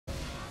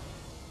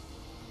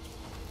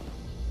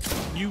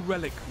New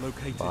relic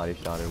located. Body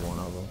shotted one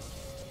of them.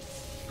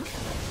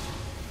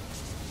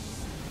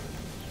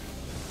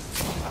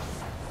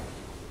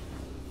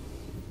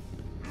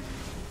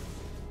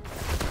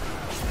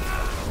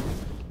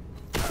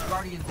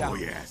 Guardian down. Oh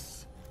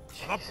yes.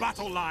 The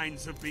battle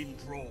lines have been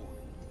drawn.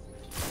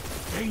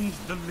 Gained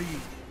the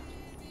lead.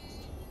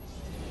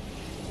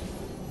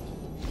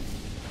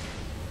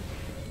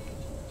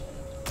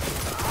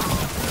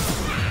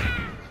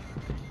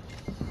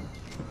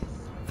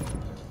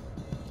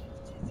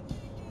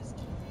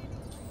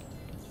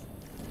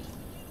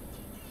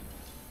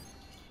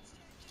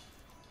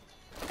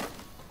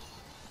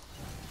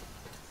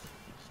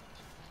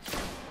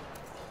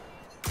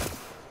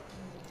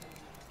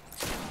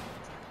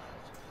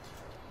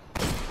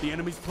 The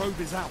enemy's probe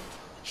is out.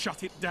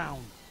 Shut it down.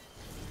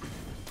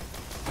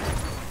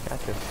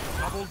 Gotcha.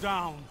 Double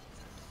down.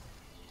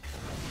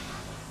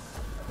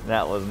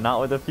 That was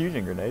not with a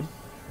fusion grenade.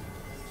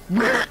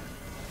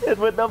 It's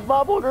with the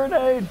bubble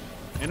grenade.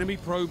 Enemy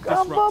probe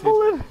I'm disrupted.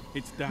 bubbling.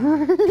 It's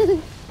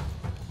down.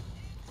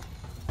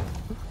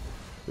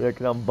 Yeah,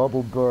 cause I'm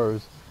bubble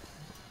burst.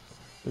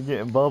 They're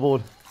getting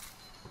bubbled.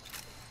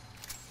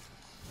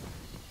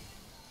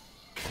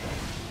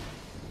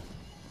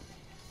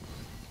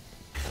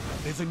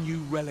 There's a new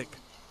relic.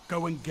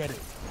 Go and get it.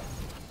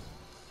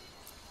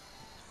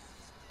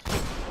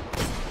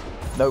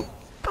 Nope.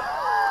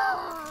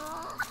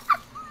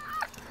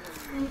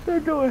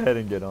 Go ahead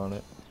and get on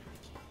it.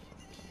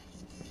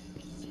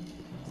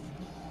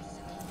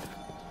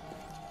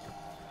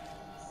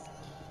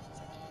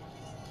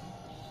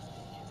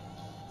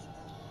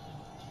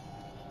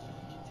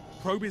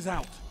 Probe is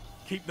out.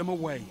 Keep them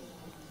away.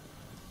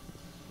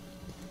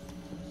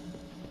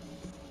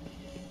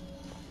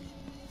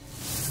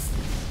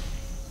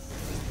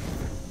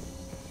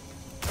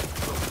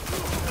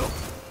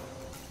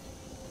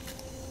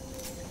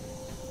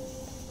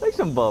 Make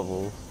some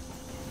bubbles.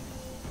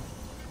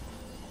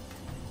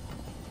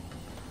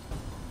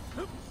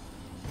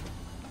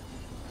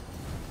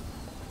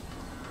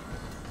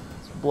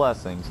 It's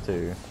blessings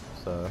too,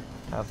 so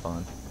have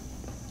fun.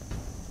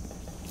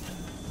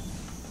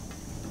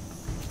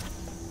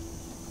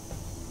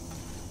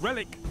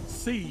 Relic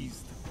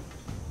seized.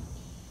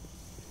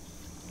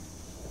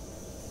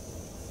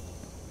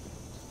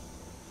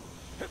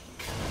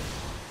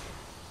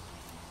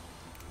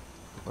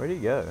 Where'd he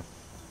go?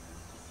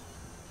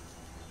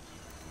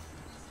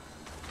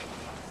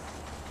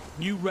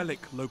 New relic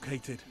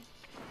located.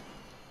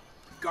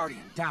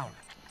 Guardian down.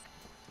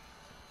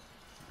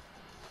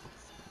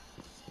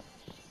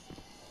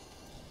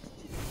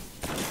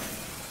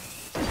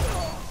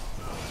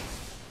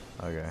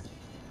 Okay.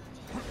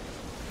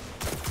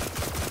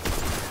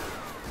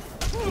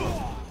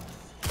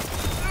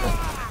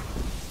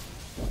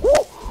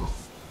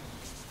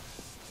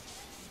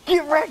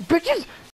 Get wrecked, bitches!